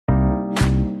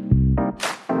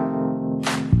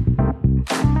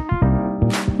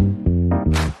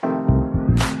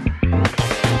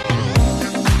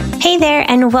there,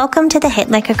 and welcome to the Hit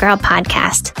Like a Girl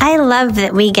podcast. I love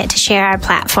that we get to share our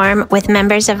platform with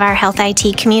members of our health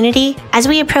IT community. As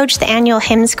we approach the annual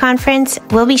HIMSS conference,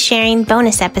 we'll be sharing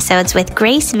bonus episodes with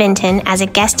Grace Vinton as a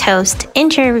guest host,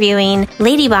 interviewing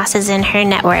lady bosses in her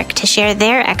network to share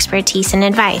their expertise and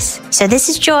advice. So this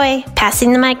is Joy,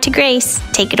 passing the mic to Grace.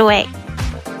 Take it away.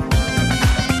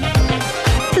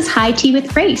 This is High Tea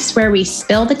with Grace, where we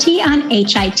spill the tea on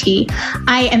HIT.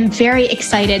 I am very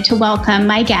excited to welcome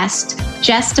my guest,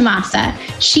 Jess DaMassa.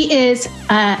 She is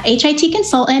a HIT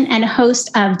consultant and host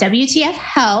of WTF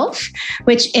Health,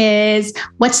 which is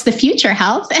What's the Future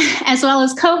Health, as well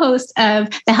as co-host of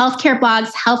the healthcare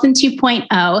blogs Health in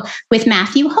 2.0 with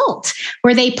Matthew Holt,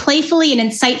 where they playfully and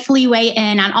insightfully weigh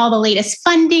in on all the latest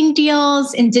funding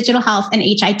deals in digital health and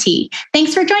HIT.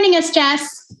 Thanks for joining us,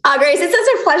 Jess. Grace, it's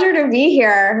such a pleasure to be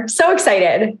here. So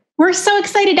excited. We're so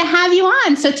excited to have you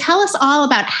on. So tell us all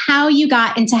about how you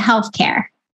got into healthcare.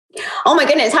 Oh my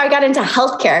goodness, how I got into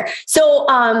healthcare. So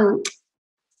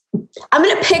I'm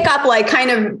going to pick up like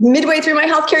kind of midway through my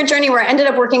healthcare journey where I ended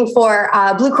up working for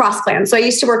Blue Cross plan. So I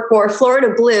used to work for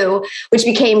Florida Blue, which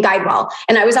became GuideWell.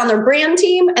 And I was on their brand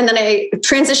team. And then I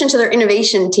transitioned to their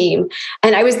innovation team.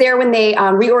 And I was there when they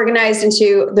reorganized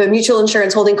into the mutual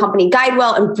insurance holding company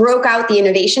GuideWell and broke out the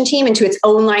innovation team into its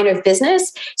own line of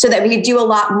business so that we could do a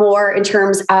lot more in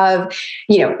terms of,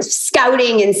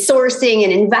 scouting and sourcing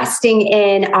and investing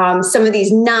in some of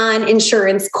these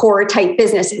non-insurance core type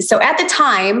businesses. So at the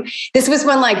time, this was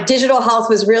when like digital health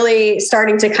was really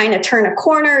starting to kind of turn a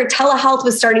corner. Telehealth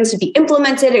was starting to be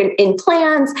implemented in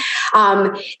plans.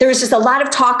 There was just a lot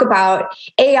of talk about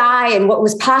AI and what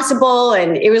was possible.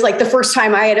 And it was like the first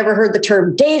time I had ever heard the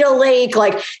term data lake.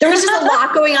 Like there was just a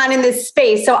lot going on in this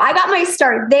space. So I got my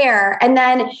start there. And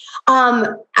then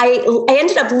I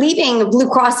ended up leaving Blue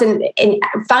Cross and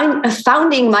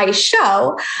founding my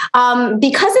show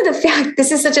because of the fact,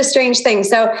 this is such a strange thing.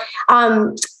 So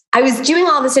I was doing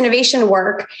all this innovation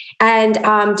work and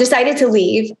decided to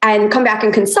leave and come back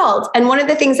and consult. And one of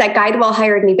the things that GuideWell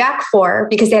hired me back for,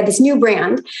 because they had this new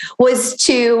brand, was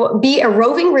to be a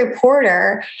roving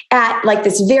reporter at like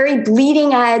this very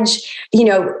bleeding edge,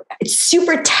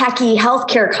 super techie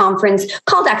healthcare conference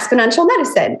called Exponential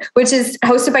Medicine, which is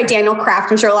hosted by Daniel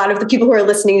Kraft. I'm sure a lot of the people who are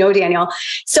listening know Daniel.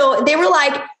 So they were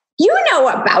like, you know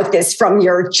about this from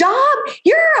your job.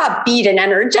 You're upbeat and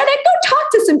energetic. Go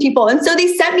talk to some people. And so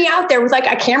they sent me out there with like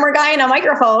a camera guy and a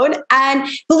microphone. And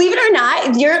believe it or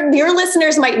not, your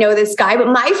listeners might know this guy, but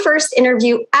my first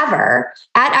interview ever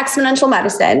at Exponential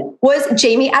Medicine was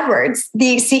Jamie Edwards,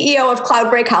 the CEO of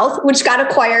Cloudbreak Health, which got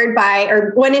acquired by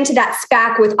or went into that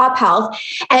SPAC with UpHealth.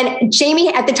 And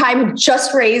Jamie at the time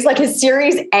just raised like his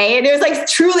Series A. And it was like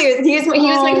truly, he was my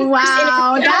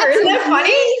wow, first interview. Isn't that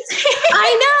funny?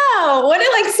 I know. What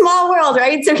a like small world,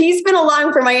 right? So he's been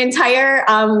along for my entire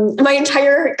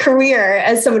career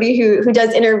as somebody who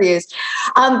does interviews.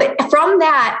 But from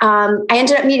that, I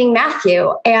ended up meeting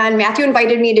Matthew, and Matthew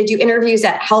invited me to do interviews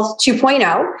at Health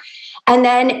 2.0, and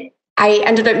then I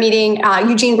ended up meeting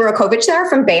Eugene Burakovich there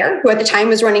from Bayer, who at the time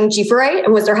was running G4A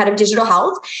and was their head of digital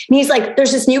health. And he's like,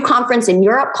 there's this new conference in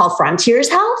Europe called Frontiers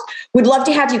Health. We'd love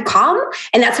to have you come.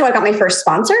 And that's how I got my first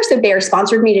sponsor. So Bayer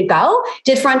sponsored me to go,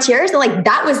 did Frontiers. And like,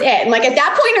 that was it. And like at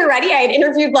that point already, I had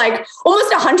interviewed like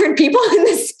almost 100 people in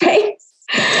this space.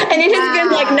 And it has been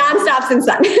like nonstop since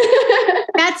then.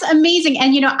 That's amazing.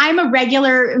 And, I'm a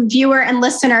regular viewer and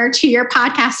listener to your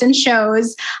podcast and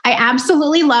shows. I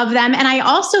absolutely love them. And I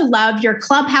also love your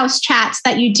Clubhouse chats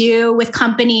that you do with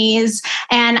companies.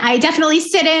 And I definitely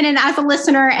sit in and as a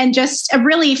listener and just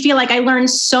really feel like I learned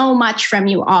so much from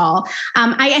you all.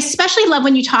 I especially love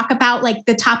when you talk about like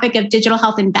the topic of digital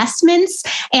health investments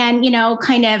and,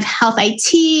 kind of health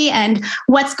IT and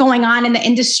what's going on in the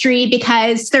industry,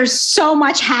 because there's so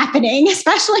much happening,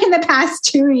 especially in the past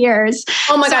 2 years.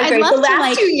 Oh my God, Grace. The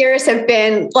last 2 years have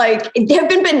been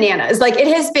bananas. Like it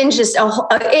has been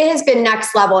it has been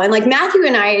next level. And like Matthew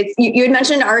and I, you had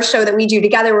mentioned our show that we do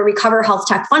together where we cover health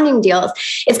tech funding deals.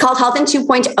 It's called Health in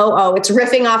 2.0. It's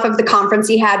riffing off of the conference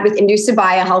he had with Indu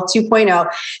Sabaya, Health 2.0.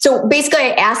 So basically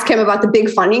I asked him about the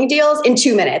big funding deals in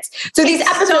 2 minutes. So these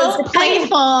episodes so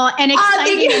playful and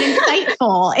exciting and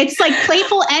insightful. It's like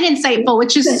playful and insightful,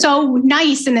 which is so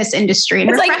nice in this industry.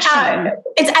 It's like,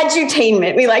 it's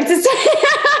edutainment, we like to say.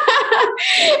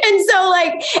 And so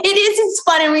like, it's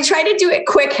fun. And we try to do it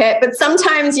quick hit, but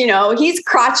sometimes, he's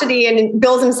crotchety and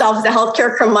bills himself as a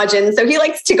healthcare curmudgeon. So he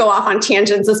likes to go off on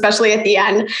tangents, especially at the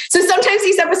end. So sometimes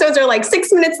these episodes are like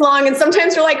 6 minutes long and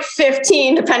sometimes they're like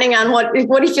 15, depending on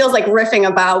what he feels like riffing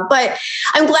about. But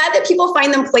I'm glad that people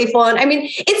find them playful. And I mean,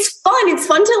 it's fun. It's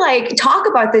fun to like talk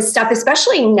about this stuff,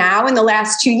 especially now in the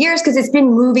last 2 years, because it's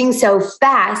been moving so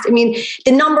fast. I mean,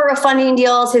 the number of funding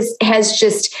deals has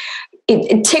just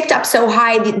it ticked up so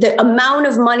high. The amount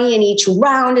of money in each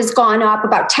round has gone up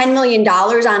about $10 million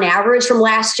on average from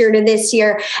last year to this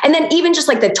year. And then even just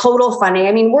like the total funding,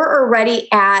 I mean, we're already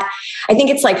at, I think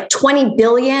it's like 20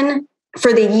 billion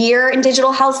for the year in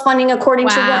digital health funding, according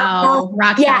to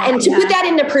what. Yeah. And to put that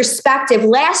into perspective,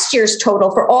 last year's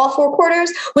total for all 4 quarters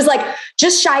was like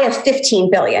just shy of 15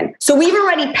 billion. So we've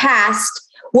already passed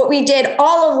what we did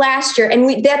all of last year.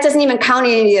 And that doesn't even count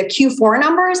any of the Q4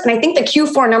 numbers. And I think the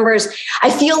Q4 numbers, I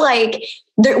feel like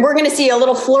we're going to see a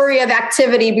little flurry of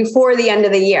activity before the end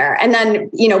of the year. And then,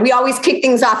 we always kick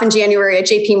things off in January at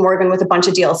JP Morgan with a bunch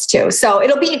of deals too. So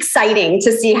it'll be exciting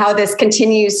to see how this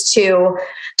continues to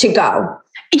go.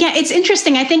 Yeah, it's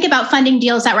interesting. I think about funding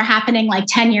deals that were happening like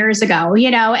 10 years ago,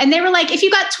 and they were like, if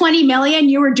you got 20 million,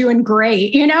 you were doing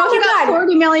great. If you got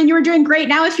 40 million, you were doing great.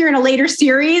 Now, if you're in a later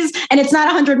series and it's not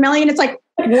 100 million, it's like,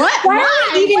 what? Why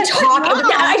are we even talking about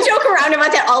that? I joke around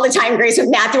about that all the time, Grace, with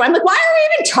Matthew. I'm like, why are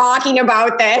we even talking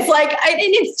about this? Like, and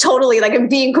it's totally like I'm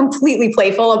being completely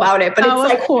playful about it. But it's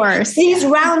like, of course, these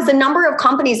rounds, the number of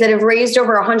companies that have raised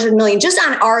over 100 million just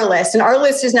on our list, and our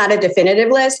list is not a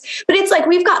definitive list, but it's like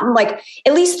we've gotten like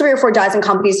at least 3 or 4 dozen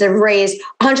companies that have raised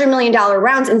 $100 million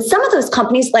rounds. And some of those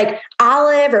companies like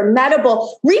Olive or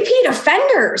Medable, repeat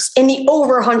offenders in the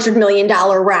over $100 million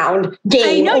round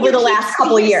game over the last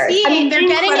couple of years. I mean,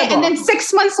 they're getting it, and then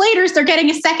 6 months later, they're getting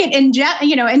a second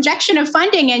injection of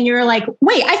funding, and you're like,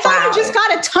 wait, I thought I just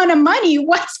got a ton of money.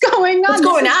 What's going on? What's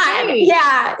going on? Great.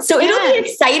 Yeah. So it'll be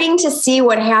exciting to see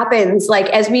what happens. Like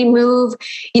as we move,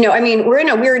 I mean, we're in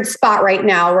a weird spot right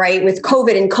now, right? With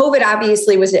COVID, and COVID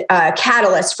obviously was a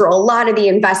catalyst for a lot of the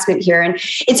investment here. And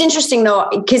it's interesting though,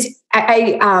 because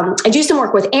I do some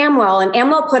work with Amwell, and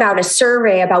Amwell put out a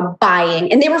survey about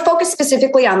buying, and they were focused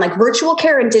specifically on like virtual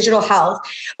care and digital health.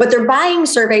 But their buying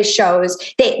survey shows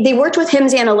they worked with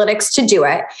HIMSS Analytics to do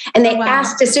it, and they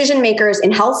asked decision makers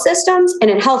in health systems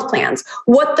and in health plans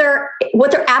what their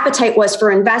appetite was for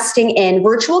investing in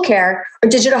virtual care or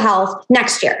digital health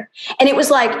next year. And it was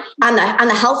like on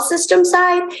the health system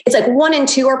side, it's like 1 and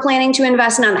 2 are planning to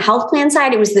invest, and on the health plan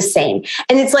side, it was the same.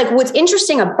 And it's like what's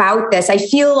interesting about this, I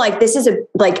feel like this is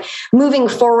like moving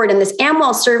forward in this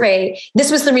Amwell survey.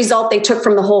 This was the result they took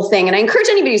from the whole thing. And I encourage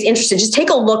anybody who's interested, just take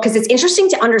a look, because it's interesting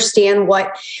to understand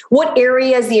what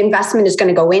areas the investment is going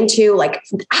to go into. Like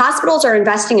hospitals are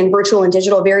investing in virtual and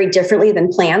digital very differently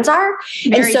than plans are.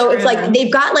 Very and so true. It's like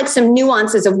they've got like some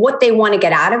nuances of what they want to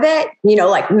get out of it,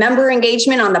 like member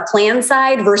engagement on the plan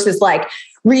side versus like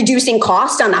reducing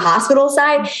cost on the hospital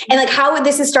side, and like how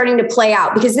this is starting to play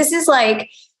out, because this is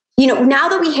like, now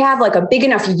that we have like a big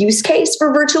enough use case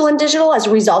for virtual and digital as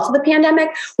a result of the pandemic,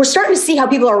 we're starting to see how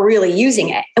people are really using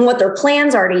it and what their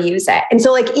plans are to use it. And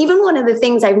so like, even one of the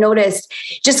things I've noticed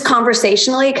just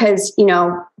conversationally, because,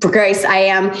 for Grace, I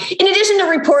am, in addition to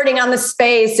reporting on the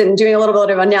space and doing a little bit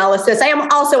of analysis, I am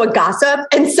also a gossip.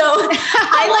 And so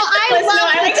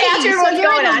I like to ask you what's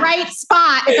going on. Right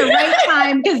spot at the right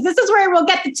time, because this is where we'll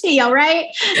get the tea. All right.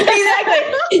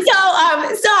 Exactly.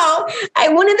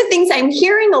 So one of the things I'm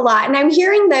hearing a lot, and I'm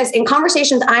hearing this in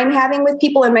conversations I'm having with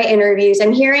people in my interviews.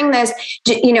 I'm hearing this,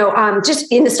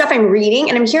 just in the stuff I'm reading,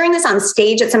 and I'm hearing this on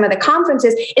stage at some of the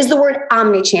conferences, is the word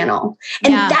omnichannel.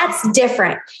 And that's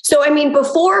different. So, I mean,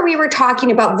 before we were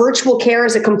talking about virtual care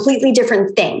as a completely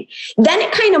different thing. Then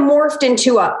it kind of morphed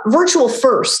into a virtual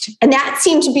first. And that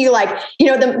seemed to be like,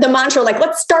 the mantra, like,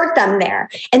 let's start them there.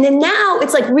 And then now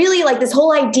it's like really like this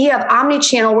whole idea of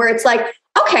omnichannel, where it's like,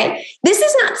 okay, this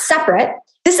is not separate.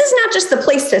 This is not just the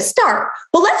place to start,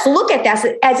 but let's look at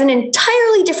this as an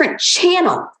entirely different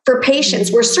channel for patients,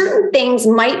 where certain things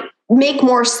might make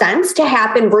more sense to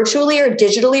happen virtually or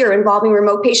digitally or involving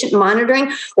remote patient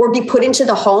monitoring, or be put into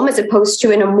the home as opposed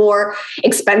to in a more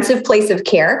expensive place of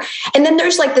care. And then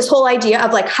there's like this whole idea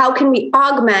of like, how can we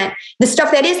augment the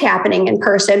stuff that is happening in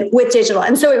person with digital?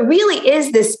 And so it really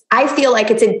is this, I feel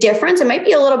like it's a difference. It might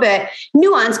be a little bit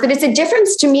nuanced, but it's a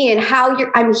difference to me in how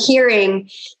I'm hearing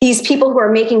these people who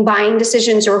are making buying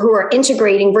decisions or who are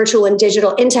integrating virtual and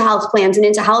digital into health plans and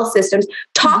into health systems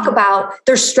talk about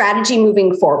their strategy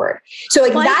moving forward. So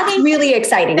like, that's really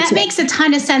exciting. That makes a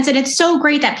ton of sense. And it's so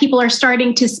great that people are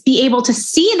starting to be able to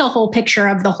see the whole picture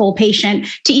of the whole patient,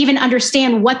 to even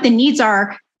understand what the needs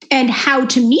are and how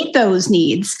to meet those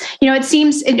needs. It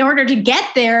seems in order to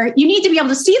get there, you need to be able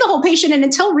to see the whole patient. And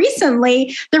until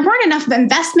recently, there weren't enough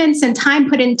investments and time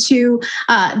put into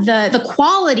the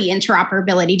quality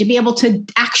interoperability to be able to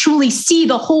actually see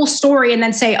the whole story and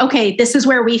then say, okay, this is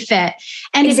where we fit.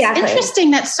 And Exactly. It's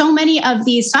interesting that so many of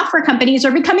these software companies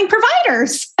are becoming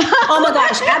providers. Oh my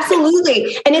gosh,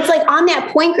 absolutely. And it's like on that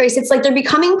point, Grace, it's like they're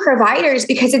becoming providers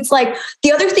because it's like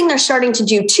the other thing they're starting to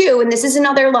do too. And this is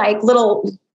another like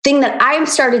little thing that I've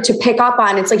started to pick up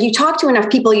on. It's like you talk to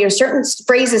enough people, certain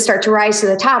phrases start to rise to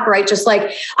the top, right? Just like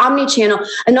omnichannel.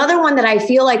 Another one that I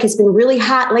feel like has been really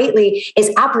hot lately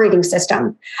is operating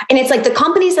system. And it's like the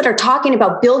companies that are talking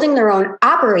about building their own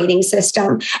operating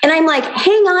system. And I'm like,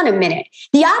 hang on a minute.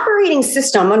 The operating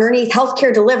system underneath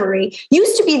healthcare delivery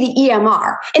used to be the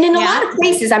EMR. And in a lot of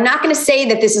places, I'm not going to say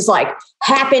that this is like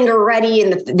happened already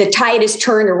and the tide is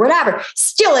turned or whatever.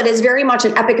 Still, it is very much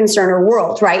an Epic and Cerner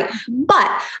world, right?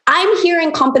 But I'm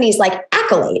hearing companies like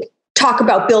Accolade talk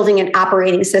about building an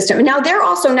operating system. And now they're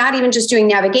also not even just doing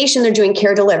navigation, they're doing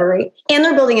care delivery, and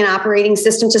they're building an operating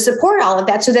system to support all of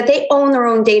that so that they own their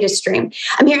own data stream.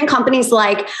 I'm hearing companies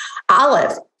like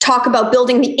Olive talk about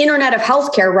building the internet of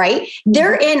healthcare, right?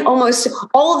 They're in almost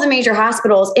all of the major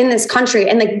hospitals in this country.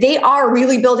 And like they are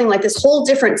really building like this whole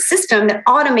different system that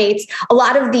automates a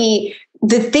lot of the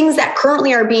things that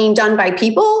currently are being done by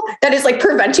people that is like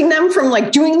preventing them from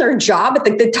like doing their job at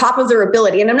the top of their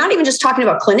ability. And I'm not even just talking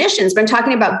about clinicians, but I'm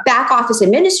talking about back office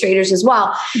administrators as well.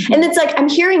 Mm-hmm. And it's like, I'm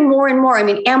hearing more and more. I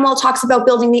mean, Amwell talks about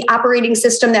building the operating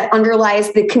system that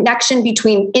underlies the connection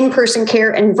between in-person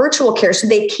care and virtual care so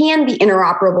they can be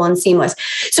interoperable and seamless.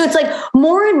 So it's like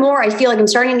more and more, I feel like I'm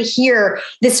starting to hear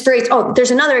this phrase. Oh, there's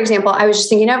another example I was just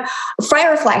thinking of,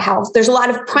 Firefly Health. There's a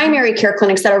lot of primary care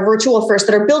clinics that are virtual first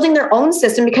that are building their own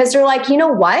system because they're like, you know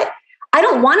what? I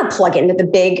don't want to plug into the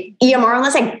big EMR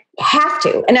unless I have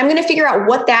to. And I'm going to figure out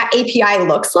what that API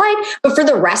looks like. But for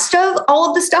the rest of all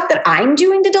of the stuff that I'm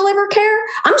doing to deliver care,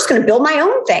 I'm just going to build my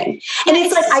own thing. And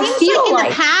it's like, I feel like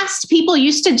in the past, people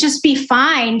used to just be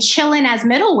fine chilling as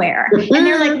middleware. Mm-hmm. And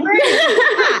they're like,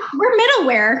 we're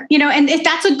middleware, and if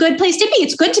that's a good place to be,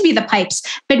 it's good to be the pipes.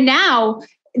 But now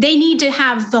they need to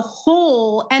have the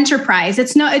whole enterprise.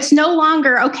 It's no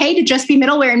longer okay to just be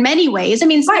middleware in many ways. I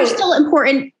mean, there's still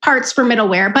important parts for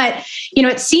middleware, but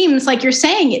it seems like you're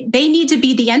saying they need to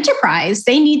be the enterprise.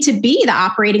 They need to be the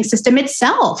operating system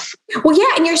itself. Well,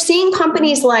 yeah. And you're seeing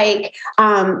companies like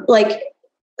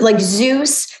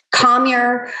Zeus,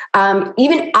 Commure,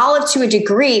 even Olive to a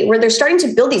degree, where they're starting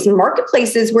to build these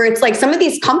marketplaces where it's like some of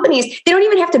these companies, they don't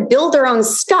even have to build their own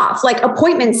stuff, like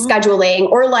appointment scheduling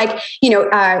or like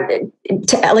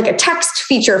a text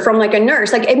feature from like a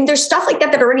nurse. Like, I mean, there's stuff like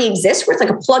that already exists where it's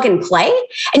like a plug and play,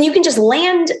 and you can just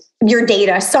land your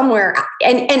data somewhere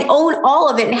and own all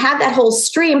of it and have that whole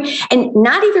stream and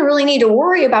not even really need to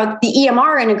worry about the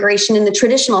EMR integration in the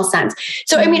traditional sense.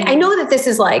 So, I mean, I know that this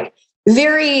is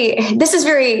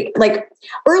very like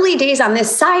early days on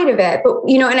this side of it. But,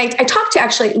 and I talked to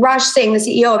actually Raj Singh, the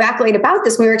CEO of Accolade, about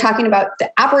this. We were talking about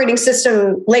the operating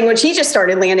system language he just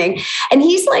started landing. And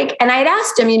he's like, and I'd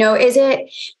asked him, do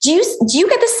you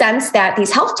get the sense that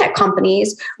these health tech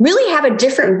companies really have a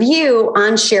different view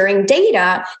on sharing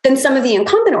data than some of the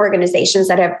incumbent organizations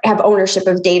that have ownership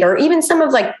of data, or even some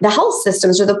of like the health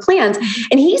systems or the plans?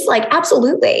 And he's like,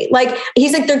 absolutely. Like,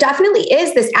 he's like, there definitely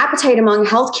is this appetite among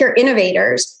healthcare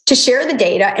innovators to share the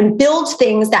data and build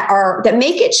things that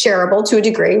make it shareable to a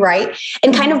degree, right?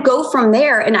 And kind of go from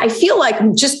there. And I feel like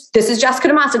this is Jessica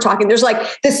DaMassa talking. There's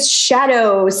like this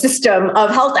shadow system of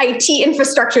health IT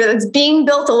infrastructure that's being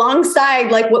built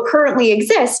alongside like what currently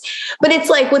exists. But it's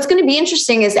like, what's going to be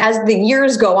interesting is as the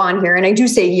years go on here, and I do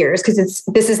say years because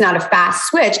this is not a fast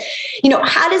switch,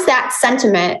 how does that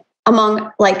sentiment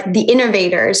among like the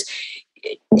innovators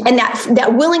and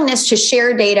that willingness to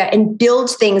share data and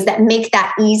build things that make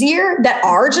that easier, that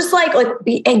are just like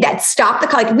that stop the,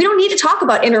 like, we don't need to talk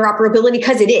about interoperability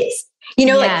because it is,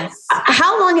 like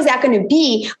how long is that going to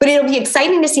be? But it'll be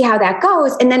exciting to see how that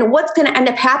goes. And then what's going to end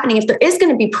up happening if there is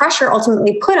going to be pressure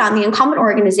ultimately put on the incumbent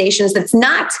organizations that's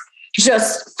not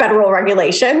just federal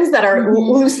regulations that are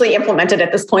loosely implemented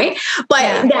at this point,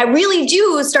 but that really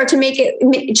do start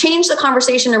to change the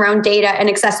conversation around data and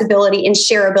accessibility and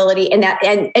shareability and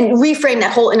reframe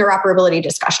that whole interoperability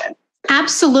discussion.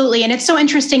 Absolutely. And it's so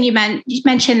interesting you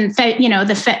mentioned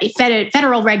the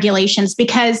federal regulations,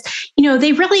 because,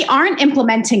 they really aren't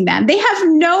implementing them. They have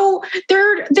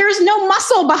there's no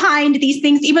muscle behind these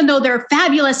things, even though they're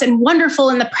fabulous and wonderful,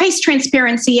 and the price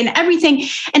transparency and everything.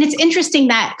 And it's interesting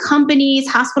that companies,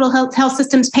 hospital health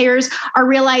systems, payers are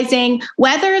realizing,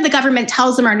 whether the government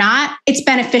tells them or not, it's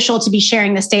beneficial to be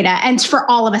sharing this data and for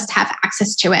all of us to have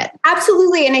access to it.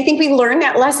 Absolutely. And I think we learned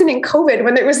that lesson in COVID,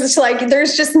 when it was just like,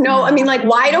 there's just no,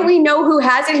 why don't we know who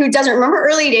has it, who doesn't? Remember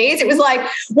early days? It was like,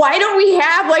 why don't we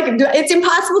have, it's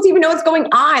impossible to even know what's going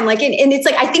on. And it's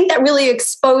like, I think that really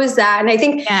exposed that. And I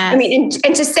think, yes.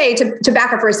 And to say, to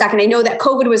back up for a second, I know that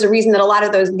COVID was a reason that a lot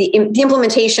of the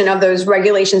implementation of those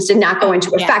regulations did not go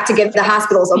into effect to give the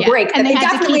hospitals a break that they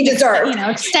definitely deserve.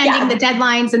 Extending the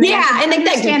deadlines. And and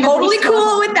they're totally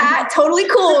cool with that. Totally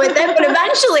cool with it. But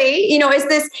eventually,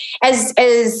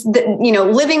 as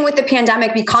living with the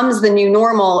pandemic becomes the new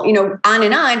normal, on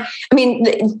and on.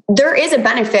 There is a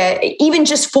benefit, even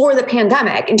just for the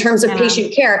pandemic, in terms of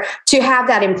patient care, to have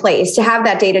that in place, to have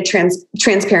that data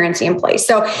transparency in place.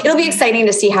 So it'll be exciting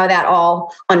to see how that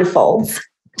all unfolds.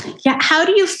 Yeah. How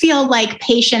do you feel like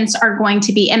patients are going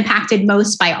to be impacted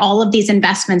most by all of these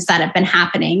investments that have been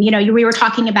happening? We were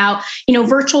talking about,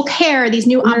 virtual care, these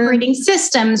new operating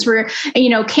systems where,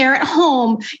 care at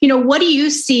home. What do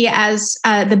you see as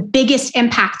the biggest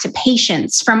impact to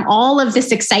patients from all of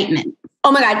this excitement?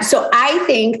 Oh my God. So I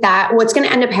think that what's going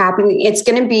to end up happening, it's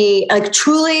going to be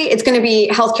it's going to be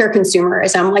healthcare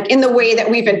consumerism, in the way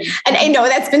that we've been, and I know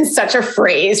that's been such a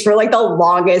phrase for the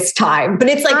longest time, but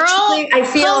it's truly, I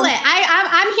feel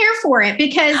I'm here for it,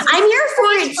 because I'm here for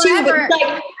it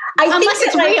too. But unless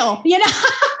it's real,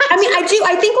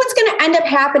 I think what's going to end up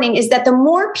happening is that the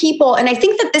more people, and I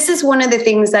think that this is one of the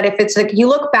things that if it's you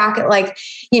look back at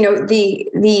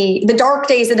the dark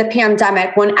days of the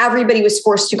pandemic, when everybody was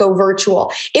forced to go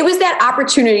virtual, it was that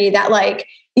opportunity that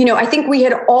I think we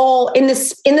had all in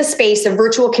the space of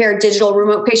virtual care, digital,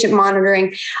 remote patient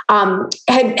monitoring,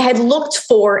 had looked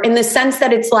for, in the sense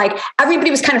that it's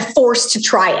everybody was kind of forced to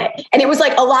try it. And it was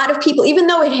a lot of people, even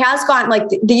though it has gotten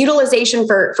the utilization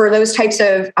for those types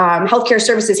of healthcare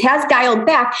services has dialed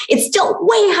back, it's still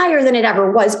way higher than it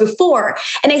ever was before.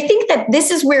 And I think that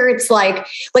this is where it's like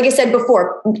I said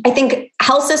before, I think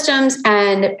health systems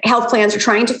and health plans are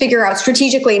trying to figure out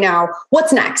strategically now,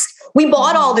 what's next? We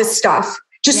bought all this stuff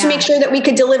just to make sure that we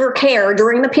could deliver care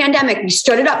during the pandemic. We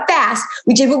stood it up fast.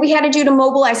 We did what we had to do to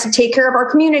mobilize to take care of our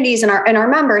communities and our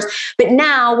members. But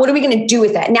now, what are we going to do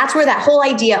with it? And that's where that whole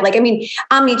idea,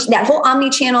 that whole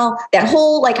omnichannel, that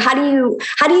whole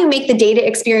how do you make the data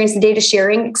experience, the data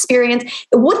sharing experience?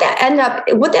 What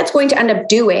that's going to end up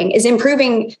doing is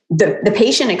improving the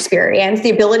patient experience,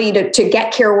 the ability to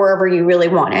get care wherever you really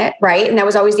want it, right? And that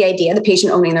was always the idea, the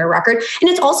patient owning their record. And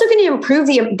it's also going to improve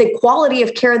the quality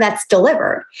of care that's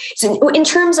delivered. So in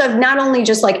terms of not only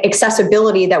just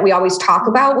accessibility that we always talk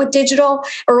about with digital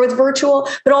or with virtual,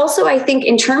 but also I think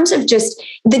in terms of just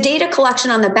the data collection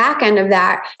on the back end of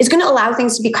that is going to allow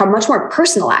things to become much more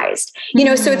personalized.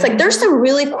 So it's there's some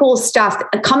really cool stuff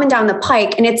coming down the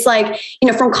pike. And it's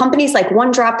from companies like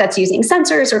OneDrop that's using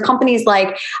sensors, or companies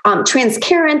like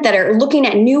Transcarent that are looking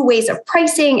at new ways of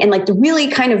pricing and really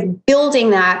kind of building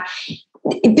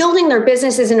their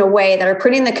businesses in a way that are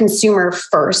putting the consumer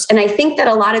first. And I think that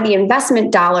a lot of the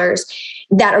investment dollars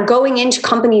that are going into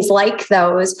companies like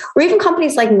those, or even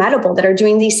companies like Medable that are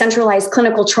doing these centralized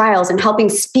clinical trials and helping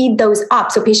speed those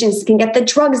up so patients can get the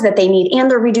drugs that they need,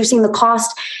 and they're reducing the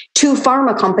cost to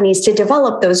pharma companies to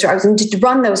develop those drugs and to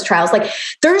run those trials.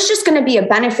 There's just going to be a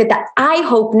benefit that I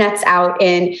hope nets out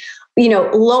in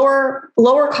lower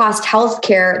cost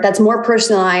healthcare that's more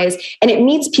personalized, and it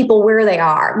meets people where they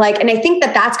are. And I think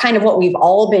that that's kind of what we've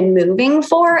all been moving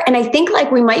for. And I think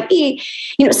we might be,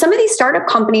 some of these startup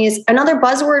companies, another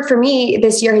buzzword for me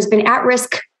this year has been at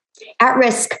risk.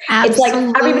 Absolutely.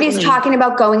 It's everybody's talking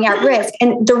about going at risk.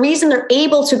 And the reason they're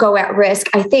able to go at risk,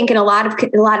 I think in a lot of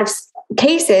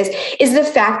cases, is the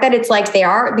fact that it's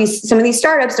some of these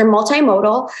startups, they're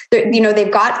multimodal.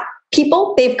 They've got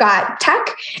people, they've got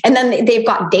tech, and then they've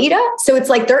got data. So it's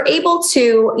they're able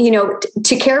to,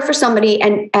 to care for somebody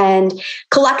and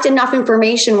collect enough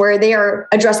information where they are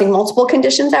addressing multiple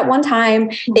conditions at one time.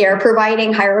 They are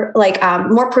providing higher,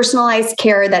 more personalized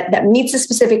care that meets the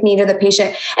specific need of the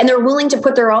patient. And they're willing to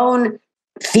put their own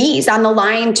fees on the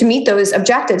line to meet those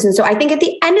objectives. And so I think at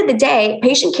the end of the day,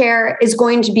 patient care is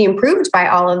going to be improved by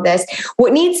all of this.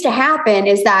 What needs to happen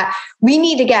is that we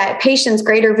need to get patients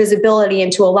greater visibility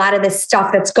into a lot of this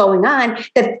stuff that's going on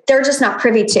that they're just not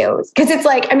privy to. Because it's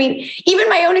like, I mean, even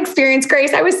my own experience,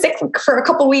 Grace, I was sick for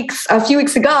a few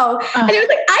weeks ago, and it was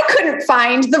like, I couldn't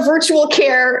find the virtual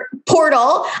care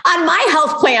portal on my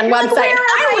health plan website.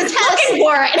 I was looking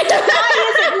for it. Why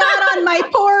is it not on my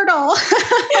portal?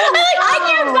 I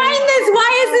can't find this. Why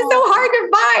is this so hard to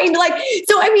find?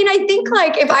 So, I mean, I think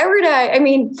if I were to,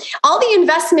 all the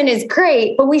investment is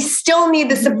great, but we still need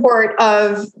the support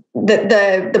of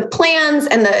the plans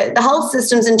and the health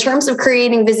systems in terms of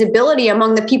creating visibility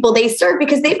among the people they serve,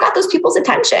 because they've got those people's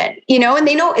attention, and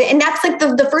they know, and that's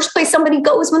the first place somebody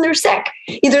goes when they're sick,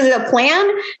 either the plan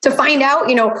to find out,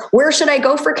 where should I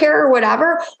go for care or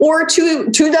whatever, or to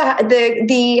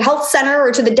the health center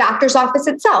or to the doctor's office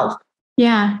itself.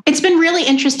 Yeah, it's been really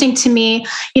interesting to me,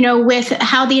 with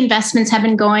how the investments have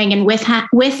been going and with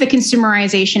the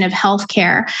consumerization of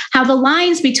healthcare, how the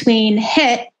lines between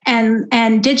HIT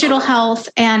and digital health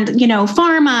and,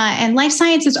 pharma and life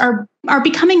sciences are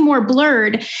becoming more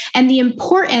blurred, and the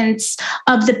importance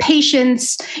of the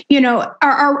patients,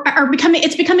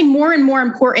 it's becoming more and more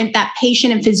important, that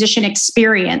patient and physician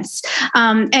experience,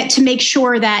 to make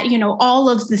sure that, all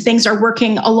of the things are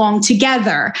working along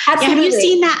together. Absolutely. Have you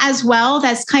seen that as well?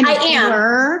 That's kind of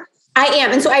blur. I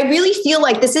am. And so I really feel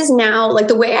like this is now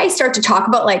the way I start to talk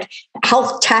about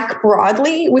health tech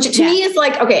broadly, which to me is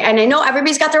okay. And I know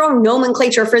everybody's got their own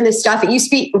nomenclature for this stuff. It used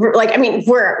to be we're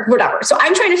whatever. So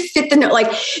I'm trying to fit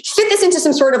this into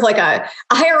some sort of a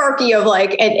hierarchy of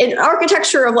an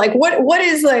architecture of what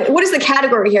is the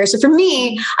category here. So for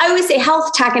me, I always say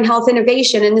health tech and health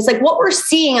innovation. And it's what we're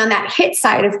seeing on that HIT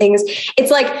side of things.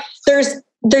 It's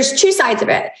there's two sides of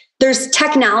it. There's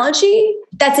technology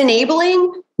that's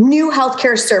enabling new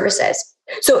healthcare services.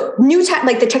 So new tech,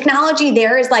 the technology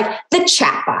there is the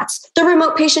chatbots, the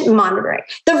remote patient monitoring,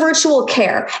 the virtual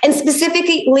care, and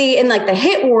specifically in the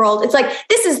HIT world, it's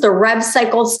this is the rev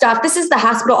cycle stuff. This is the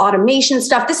hospital automation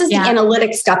stuff. This is the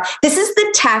analytics stuff. This is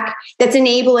the tech that's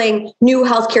enabling new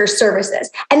healthcare services.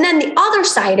 And then the other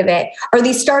side of it are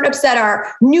these startups that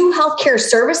are new healthcare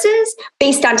services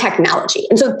based on technology.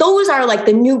 And so those are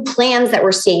the new plans that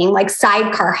we're seeing,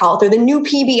 Sidecar Health, or the new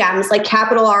PBMs like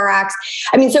Capital RX.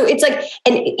 So it's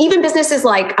and even businesses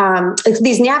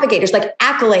these navigators like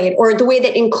Accolade, or the way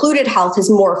that Included Health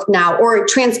has morphed now, or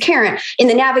Transparent in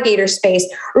the navigator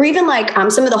space, or even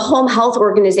some of the home health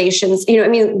organizations.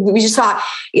 We just saw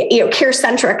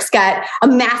CareCentrix get a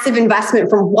massive investment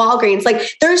from Walgreens.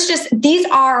 These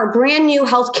are brand new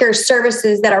healthcare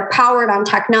services that are powered on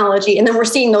technology, and then we're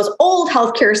seeing those old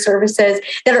healthcare services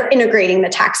that are integrating the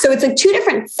tech. So it's two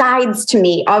different sides to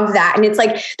me of that, and it's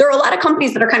there are a lot of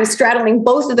companies that are kind of straddling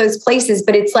both of those places.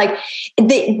 But it's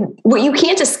what you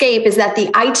can't escape is that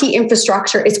the IT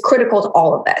infrastructure is critical to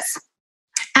all of this.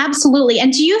 Absolutely.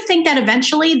 And do you think that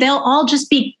eventually they'll all just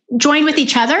be joined with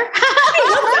each other?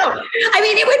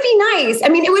 It would be nice.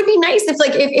 It would be nice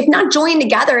if not joined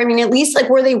together, at least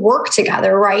where they work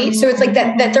together, right? Mm-hmm. So it's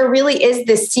that there really is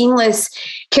this seamless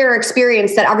care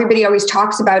experience that everybody always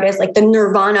talks about as the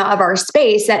nirvana of our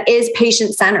space that is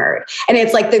patient-centered. And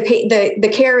it's the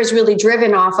care is really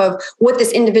driven off of what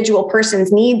this individual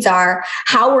person's needs are,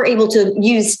 how we're able to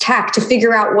use tech to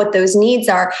figure out what those needs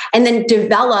are, and then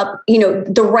develop,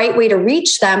 the right way to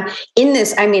reach them in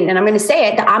this, and I'm going to say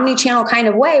it, the omnichannel kind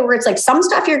of way, where it's some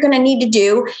stuff you're going to need to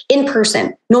do in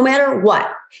person, no matter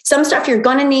what. Some stuff you're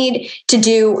going to need to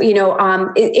do,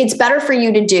 it's better for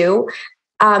you to do.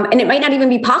 And it might not even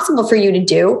be possible for you to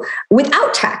do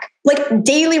without tech,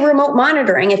 daily remote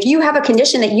monitoring. If you have a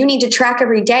condition that you need to track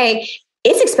every day,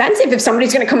 it's expensive if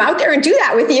somebody's going to come out there and do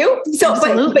that with you. So,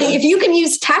 but if you can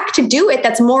use tech to do it,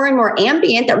 that's more and more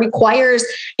ambient, that requires,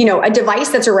 a device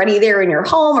that's already there in your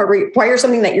home, or requires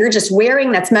something that you're just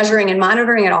wearing that's measuring and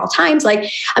monitoring at all times.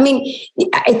 I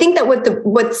think that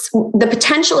what's the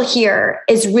potential here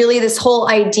is really this whole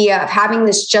idea of having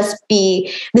this just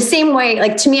be the same way.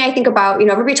 To me, I think about,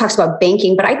 everybody talks about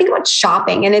banking, but I think about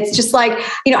shopping, and it's just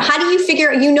how do you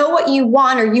figure, what you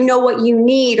want, or what you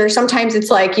need, or sometimes it's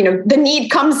the need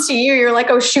comes to you,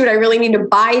 you're oh shoot, I really need to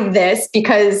buy this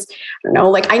because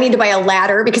I need to buy a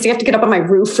ladder because I have to get up on my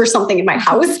roof for something in my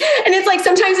house. And it's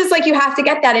sometimes it's you have to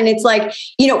get that. And it's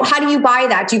how do you buy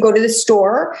that? Do you go to the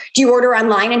store? Do you order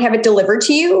online and have it delivered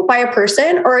to you by a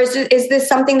person? Or is this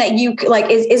something that you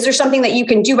is there something that you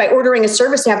can do by ordering a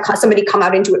service to have somebody come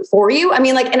out and do it for you?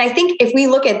 And I think if we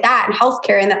look at that in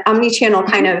healthcare and the omnichannel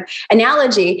kind of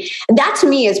analogy, that to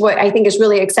me is what I think is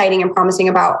really exciting and promising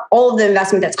about all of the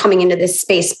investment that's coming into this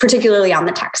space, particularly on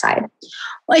the tech side.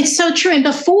 Well, it's so true. And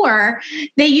before,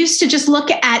 they used to just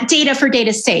look at data for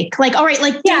data's sake. Like, all right,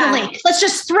 like data lake, let's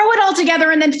just throw it all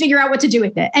together and then figure out what to do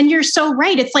with it. And you're so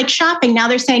right. It's like shopping. Now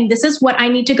they're saying, this is what I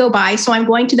need to go buy. So I'm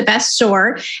going to the best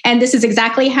store. And this is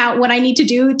exactly what I need to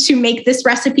do to make this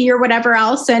recipe or whatever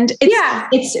else. And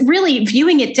it's really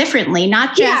viewing it differently,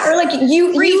 not just. Or like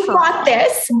you bought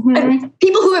this. Mm-hmm.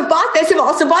 People who have bought this have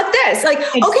also bought this. Like,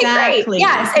 okay, great.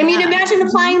 Yes. I mean, imagine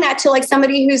applying that to like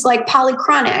somebody who's like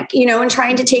polychronic, and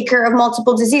trying to take care of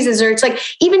multiple diseases, or it's like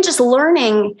even just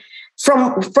learning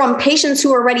from patients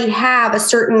who already have a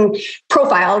certain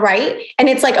profile, right? And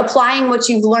it's like applying what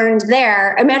you've learned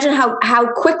there. Imagine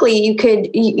how quickly you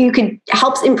could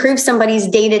help improve somebody's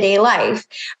day-to-day life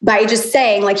by just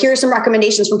saying, like, here are some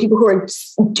recommendations from people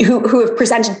who have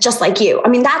presented just like you. I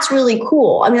mean, that's really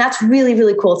cool. I mean, that's really,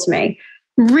 really cool to me.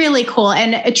 Really cool.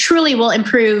 And it truly will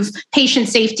improve patient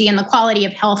safety and the quality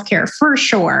of healthcare for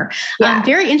sure. Yeah.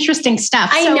 Very interesting stuff.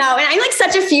 I know. And I'm like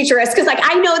such a futurist because like,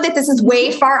 I know that this is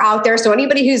way far out there. So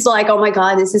anybody who's like, oh my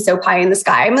God, this is so pie in the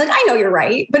sky. I'm like, I know you're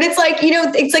right. But it's like,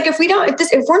 it's like,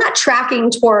 if we're not tracking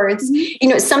towards,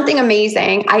 something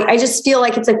amazing, I just feel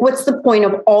like it's like, what's the point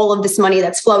of all of this money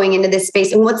that's flowing into this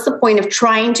space? And what's the point of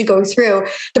trying to go through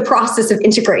the process of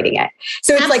integrating it?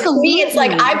 So it's like, for me, it's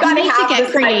like, I've got to have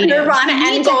this like nirvana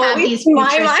end goal with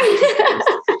my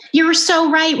mind. You're so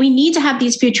right. We need to have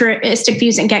these futuristic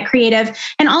views and get creative.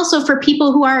 And also for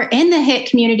people who are in the HIT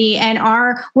community and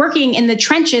are working in the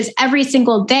trenches every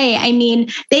single day, I mean,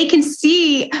 they can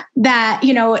see that,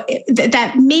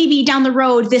 that maybe down the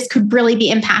road, this could really be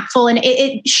impactful. And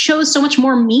it shows so much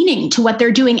more meaning to what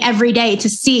they're doing every day to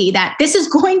see that this is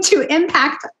going to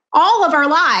impact all of our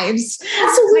lives.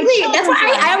 Absolutely. That's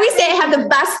why I always say I have the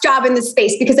best job in this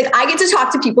space because like I get to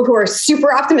talk to people who are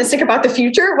super optimistic about the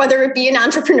future, whether it be an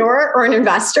entrepreneur or an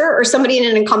investor or somebody in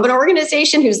an incumbent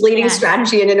organization who's leading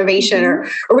strategy and innovation or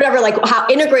whatever, like how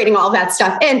integrating all of that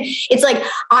stuff. And it's like,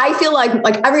 I feel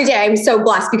like every day I'm so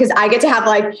blessed because I get to have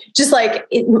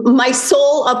my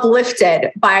soul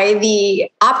uplifted by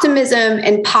the optimism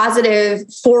and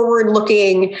positive forward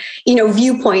looking,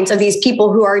 viewpoints of these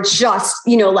people who are just,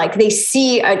 like they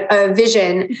see a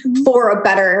vision for a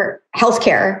better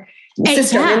healthcare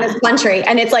system in this country.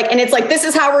 And it's like, this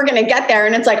is how we're going to get there.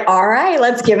 And it's like, all right,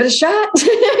 let's give it a shot.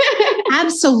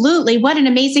 Absolutely. What an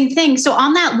amazing thing. So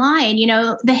on that line,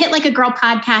 the Hit Like a Girl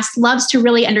podcast loves to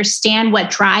really understand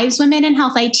what drives women in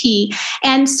health IT.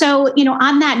 And so,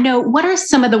 on that note, what are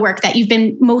some of the work that you've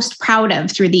been most proud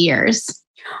of through the years?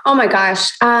 Oh my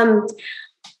gosh.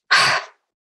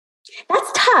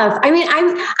 That's tough. I mean,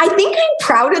 I think I'm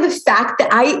proud of the fact that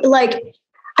I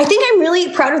think I'm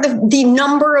really proud of the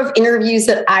number of interviews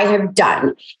that I have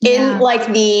done in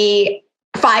like the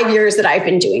 5 years that I've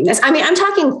been doing this. I mean, I'm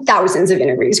talking thousands of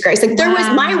interviews, Grace. Like there was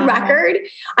my record.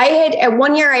 I had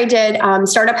 1 year I did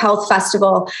Startup Health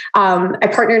Festival. I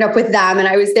partnered up with them and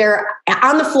I was there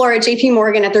on the floor at JP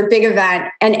Morgan at their big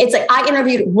event. And it's like, I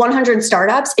interviewed 100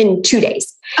 startups in 2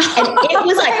 days. And it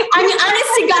was like, I mean,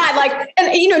 honest to God, like,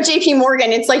 and JP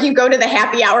Morgan, it's like you go to the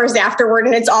happy hours afterward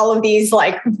and it's all of these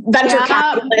like venture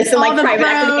capitalists and like private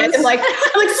equity guys. And like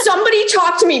somebody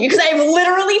talk to me because I've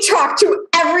literally talked to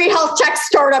every health tech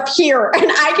startup here.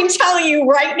 And I can tell you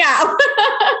right now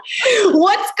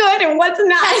what's good and what's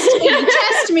not.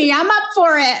 Test me. I'm up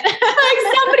for it. Like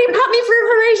somebody put me for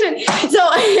information.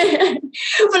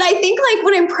 So, but I think like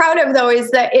what I'm proud of though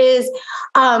is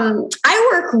I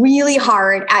work really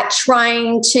hard at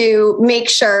trying to make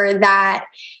sure that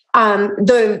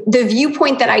the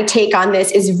viewpoint that I take on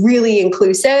this is really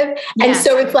inclusive. Yeah. And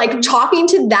so it's like talking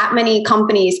to that many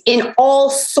companies in all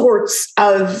sorts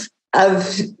of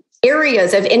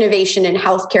areas of innovation in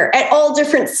healthcare at all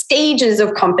different stages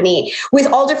of company with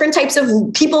all different types of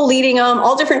people leading them,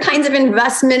 all different kinds of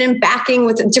investment and backing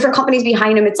with different companies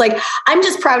behind them. It's like, I'm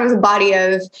just proud of the body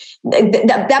of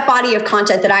that body of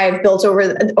content that I have built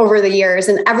over the years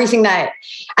and everything that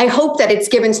I hope that it's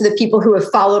given to the people who have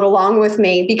followed along with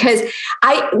me. Because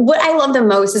what I love the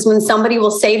most is when somebody will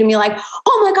say to me like,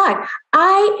 oh my God,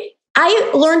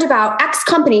 I learned about X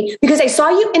company because I saw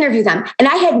you interview them and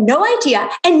I had no idea.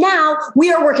 And now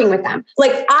we are working with them.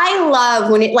 Like, I love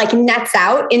when it like nets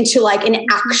out into like an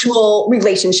actual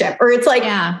relationship, or it's like,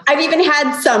 I've even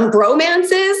had some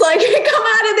bromances like come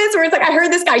out of this where it's like, I heard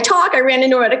this guy talk. I ran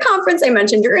into him at a conference. I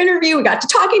mentioned your interview. We got to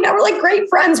talking. Now we're like great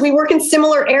friends. We work in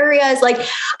similar areas. Like,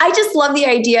 I just love the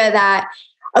idea that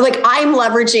like I'm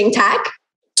leveraging tech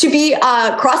to be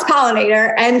a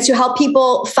cross-pollinator and to help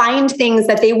people find things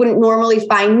that they wouldn't normally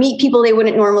find, meet people they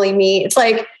wouldn't normally meet. It's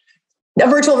like a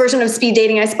virtual version of speed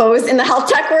dating, I suppose, in the health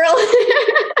tech world.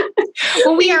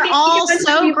 Well, we are all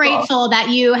so grateful that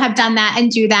you have done that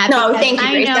and do that. No, thank you,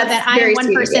 Grace. I know that I am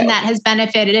one person that has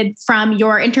benefited from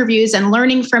your interviews and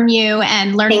learning from you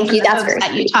and learning from the folks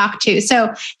that you talk to.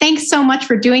 So thanks so much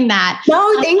for doing that.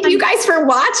 No, thank you guys for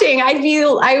watching.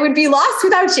 I would be lost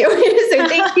without you. So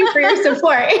thank you for your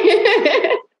support.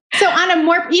 So on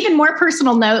a even more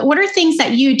personal note, what are things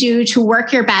that you do to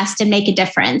work your best and make a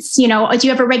difference? Do you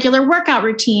have a regular workout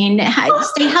routine,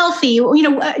 stay healthy?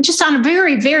 Just on a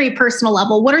very, very personal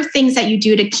level, what are things that you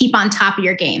do to keep on top of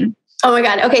your game? Oh my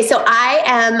God. Okay. So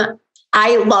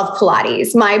I love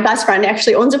Pilates. My best friend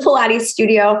actually owns a Pilates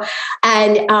studio,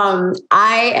 and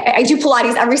I do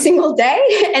Pilates every single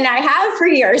day, and I have for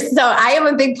years. So I am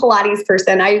a big Pilates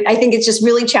person. I think it's just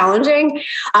really challenging.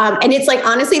 And it's like,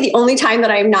 honestly, the only time that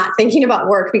I'm not thinking about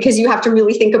work, because you have to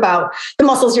really think about the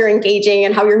muscles you're engaging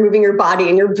and how you're moving your body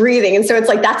and you're breathing. And so it's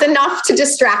like, that's enough to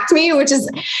distract me, which is,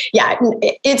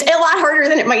 it's a lot harder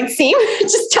than it might seem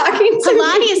just talking to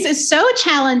Pilates is so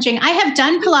challenging. I have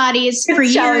done Pilates for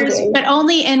years, but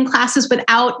only in classes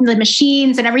without the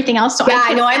machines and everything else. So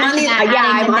I know I'm on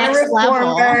a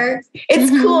reformer.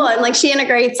 It's cool. And like, she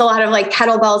integrates a lot of like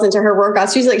kettlebells into her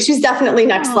workouts. She's definitely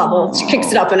next level. She kicks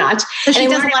it up a notch. So she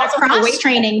does a lot of cross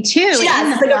training too.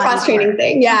 Yeah, it's like a cross training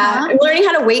thing. Yeah. I'm learning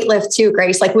how to weight lift too,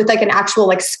 Grace, like with like an actual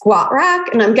like squat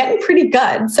rack, and I'm getting pretty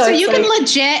good. So you can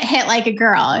legit hit like a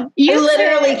girl. You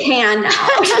literally can now.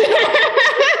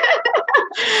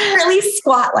 Or at least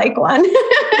squat like one.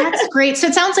 That's great. So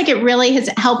it sounds like it really has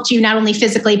helped you not only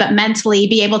physically, but mentally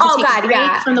be able to take a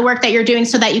break from the work that you're doing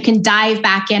so that you can dive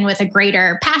back in with a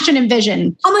greater passion and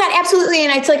vision. Oh my God, absolutely.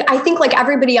 And it's like, I think like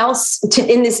everybody else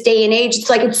in this day and age, it's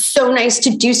like, it's so nice to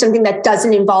do something that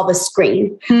doesn't involve a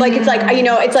screen. Mm-hmm. Like, it's like,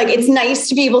 it's nice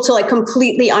to be able to like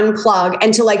completely unplug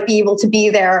and to like be able to be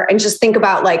there and just think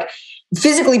about like,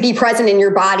 physically be present in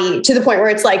your body to the point where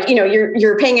it's like,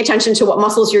 you're paying attention to what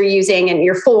muscles you're using and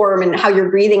your form and how you're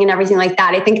breathing and everything like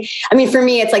that. I mean, for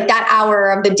me, it's like that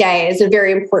hour of the day is a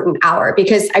very important hour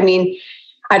because I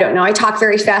don't know. I talk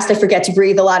very fast. I forget to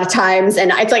breathe a lot of times.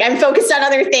 And it's like, I'm focused on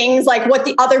other things, like what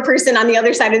the other person on the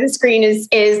other side of the screen is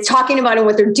talking about and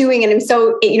what they're doing. And I'm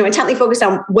so, intently focused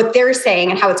on what they're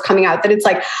saying and how it's coming out that it's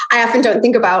like, I often don't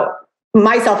think about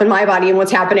myself and my body and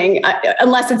what's happening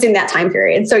unless it's in that time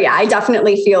period. So yeah, I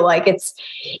definitely feel like it's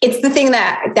the thing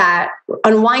that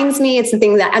unwinds me. It's the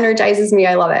thing that energizes me.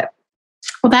 I love it.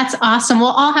 Well, that's awesome. We'll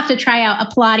all have to try out a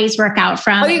Pilates workout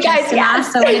from you guys.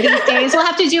 Yes. So one of these days we'll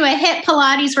have to do a HIIT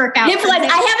Pilates workout. I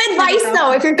have advice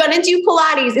though. If you're going to do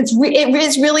Pilates, it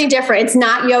is really different. It's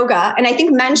not yoga. And I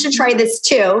think men should try this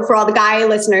too for all the guy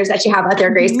listeners that you have out there,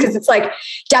 Grace, because it's like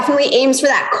definitely aims for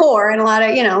that core and a lot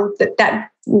of,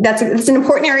 it's an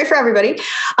important area for everybody.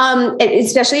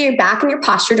 Especially your back and your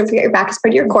posture. Don't forget your back is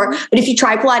part of your core. But if you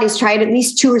try Pilates, try it at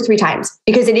least 2 or 3 times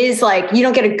because it is like, you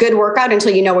don't get a good workout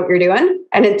until you know what you're doing.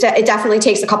 And it definitely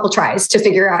takes a couple tries to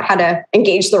figure out how to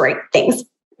engage the right things.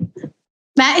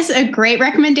 That is a great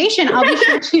recommendation. I'll be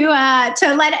sure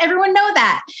to let everyone know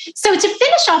that. So to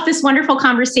finish off this wonderful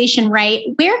conversation, right,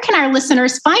 where can our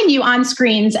listeners find you on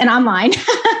screens and online?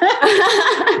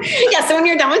 Yeah, so when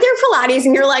you're done with your Pilates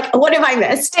and you're like, what have I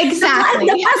missed? Exactly.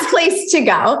 The best place to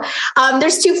go.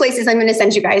 There's 2 places I'm going to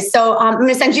send you guys. So I'm going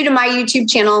to send you to my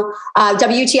YouTube channel,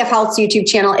 WTF Health's YouTube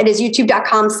channel. It is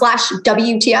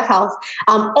youtube.com/WTF Health.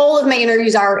 All of my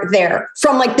interviews are there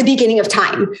from like the beginning of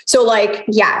time. So like,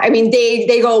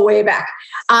 they go way back.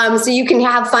 So you can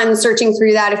have fun searching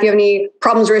through that. If you have any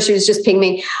problems or issues, just ping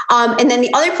me. And then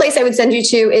the other place I would send you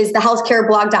to is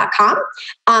thehealthcareblog.com.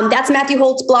 That's Matthew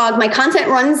Holt's blog. My content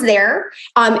runs there.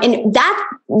 And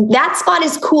that spot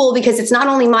is cool because it's not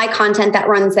only my content that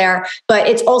runs there, but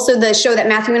it's also the show that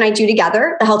Matthew and I do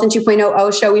together, the Health in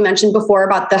 2.0 show we mentioned before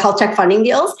about the health tech funding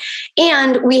deals.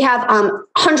 And we have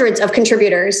hundreds of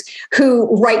contributors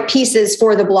who write pieces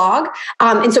for the blog.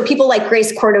 And so people like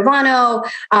Grace Cordovano,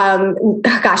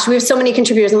 we have so many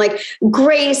contributors and like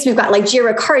Grace, we've got like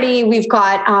Gira Cardi, we've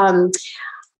got,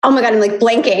 oh my God, I'm like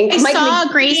blanking. I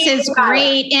saw Grace's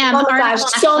great article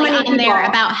so many on there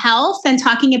about health and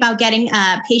talking about getting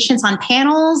patients on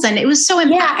panels. And it was so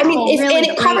impactful. Yeah,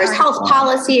 it covers health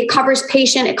policy, it covers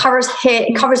patient, it covers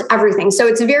HIIT, it covers everything. So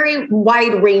it's very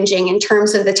wide ranging in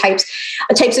terms of the types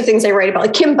of things I write about.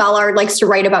 Like Kim Ballard likes to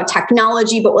write about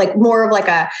technology, but like more of like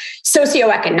a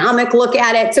socioeconomic look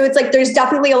at it. So it's like, there's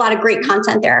definitely a lot of great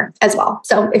content there as well.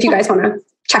 So if you guys want to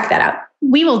check that out.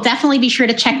 We will definitely be sure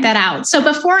to check that out. So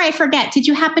before I forget, did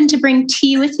you happen to bring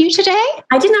tea with you today?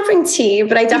 I did not bring tea,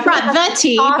 but I definitely brought the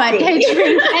tea, but did you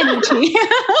bring any tea?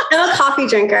 I'm a coffee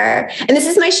drinker. And this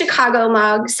is my Chicago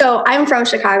mug. So I'm from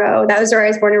Chicago. That was where I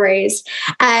was born and raised.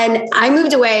 And I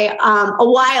moved away a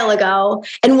while ago.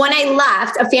 And when I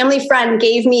left, a family friend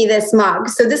gave me this mug.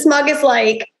 So this mug is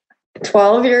like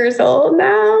 12 years old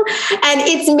now. And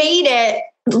it's made it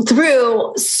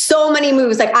through so many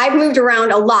moves. Like I've moved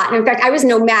around a lot. And in fact, I was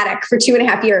nomadic for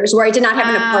 2.5 years where I did not have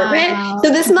an apartment.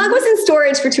 So this mug was in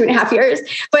storage for 2.5 years,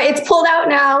 but it's pulled out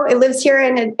now. It lives here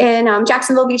in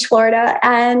Jacksonville Beach, Florida.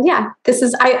 And yeah, this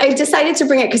is, I decided to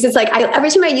bring it because it's like,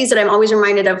 every time I use it, I'm always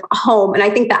reminded of home. And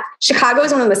I think that Chicago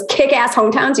is one of the most kick-ass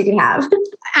hometowns you can have.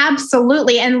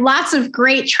 Absolutely. And lots of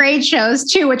great trade shows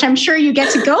too, which I'm sure you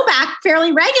get to go back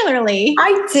fairly regularly.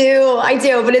 I do.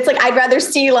 But it's like, I'd rather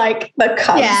see like the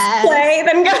Cubs play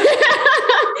than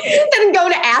go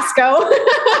to ASCO.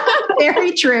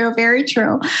 Very true. Very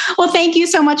true. Well, thank you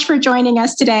so much for joining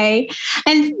us today.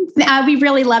 And we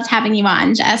really loved having you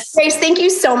on, Jess. Grace, thank you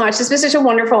so much. This was such a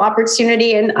wonderful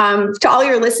opportunity. And to all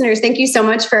your listeners, thank you so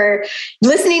much for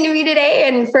listening to me today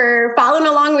and for following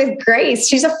along with Grace.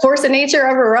 She's a force of nature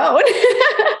of her own.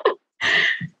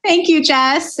 Thank you,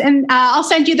 Jess. And I'll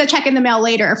send you the check in the mail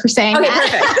later for saying that.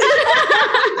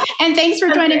 Perfect. And thanks for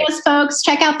joining us, folks.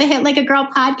 Check out the Hit Like a Girl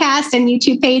podcast and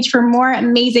YouTube page for more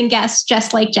amazing guests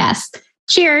just like Jess.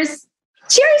 Cheers.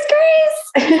 Cheers,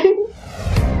 Grace.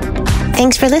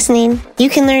 Thanks for listening.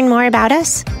 You can learn more about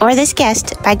us or this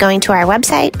guest by going to our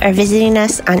website or visiting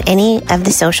us on any of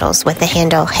the socials with the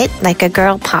handle Hit Like a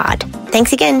Girl Pod.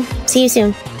 Thanks again. See you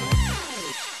soon.